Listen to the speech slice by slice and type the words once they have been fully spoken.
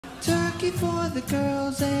Turkey for the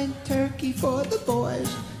girls and turkey for the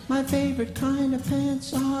boys. My favorite kind of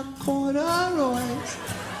pants are corduroys.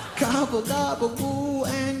 Gobble, gobble, goo,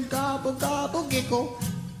 and gobble, gobble, giggle.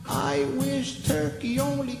 I wish turkey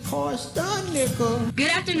only cost a nickel.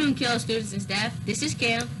 Good afternoon, Kilo students and staff. This is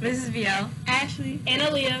Cam, Mrs. VL, Ashley, and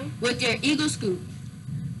Aaliyah with your Eagle Scoop.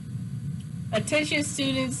 Attention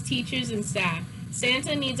students, teachers, and staff.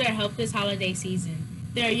 Santa needs our help this holiday season.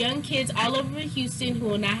 There are young kids all over Houston who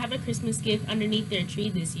will not have a Christmas gift underneath their tree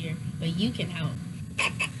this year, but you can help.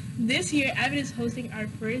 This year, Avid is hosting our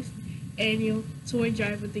first annual toy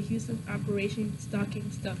drive with the Houston Operation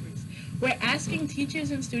Stocking Stuffers. We're asking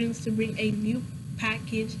teachers and students to bring a new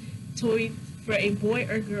package toy for a boy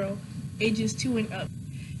or girl ages 2 and up.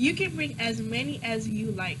 You can bring as many as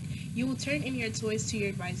you like. You will turn in your toys to your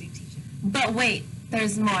advisory teacher. But wait,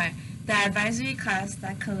 there's more. The advisory class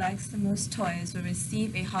that collects the most toys will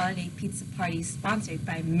receive a holiday pizza party sponsored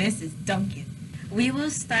by Mrs. Duncan. We will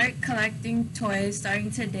start collecting toys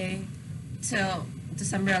starting today till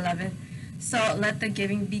December 11th. So let the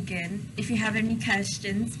giving begin. If you have any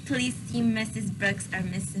questions, please see Mrs. Brooks or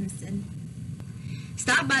Miss Simpson.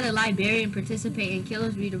 Stop by the library and participate in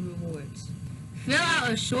Kilo's Reader Rewards. Fill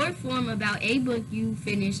out a short form about a book you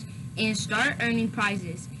finished and start earning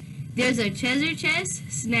prizes. There's a treasure chest,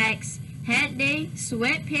 snacks, hat day,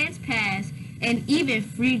 sweatpants pass, and even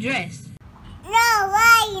free dress. No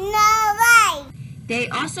way, no way! They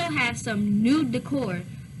also have some new decor,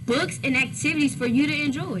 books, and activities for you to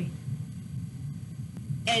enjoy.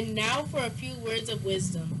 And now for a few words of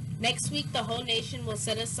wisdom. Next week, the whole nation will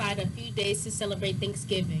set aside a few days to celebrate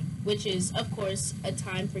Thanksgiving, which is, of course, a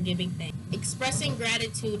time for giving thanks, expressing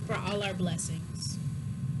gratitude for all our blessings.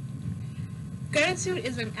 Gratitude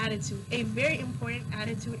is an attitude, a very important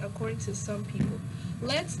attitude according to some people.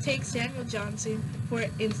 Let's take Samuel Johnson, for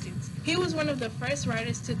instance. He was one of the first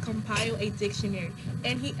writers to compile a dictionary,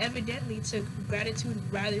 and he evidently took gratitude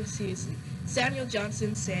rather seriously. Samuel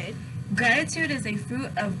Johnson said, Gratitude is a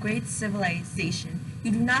fruit of great civilization.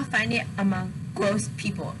 You do not find it among gross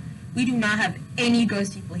people. We do not have any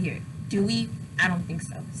gross people here, do we? I don't think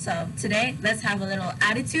so. So today, let's have a little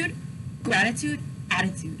attitude, gratitude,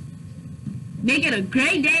 attitude. Make it a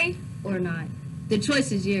great day or not. The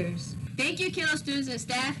choice is yours. Thank you, Kilo students and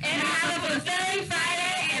staff. And have a fulfilling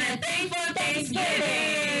Friday and a thankful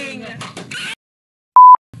Thanksgiving!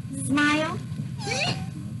 Smile.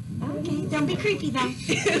 Okay, don't be creepy though.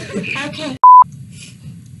 Okay.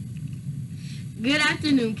 Good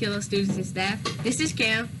afternoon, Kilo students and staff. This is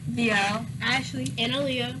Cam, VL, Ashley, And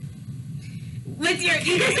Aaliyah. with your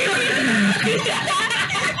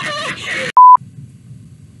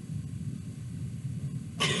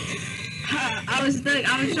I was stuck.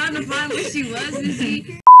 I was trying to find where she was to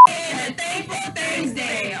see. and a thankful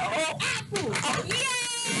Thursday. Oh, apple! Oh, yay!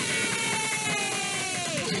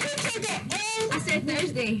 I said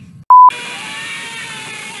Thursday.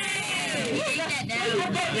 Take that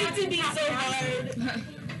down. to be so hard.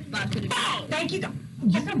 Bob could have. Thank you.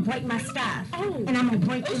 You're gonna break my stuff. And I'm gonna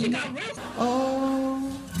break your neck.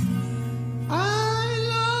 Oh, I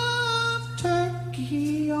love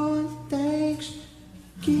turkey on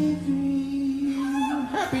Thanksgiving.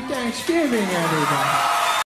 Happy Thanksgiving, everybody.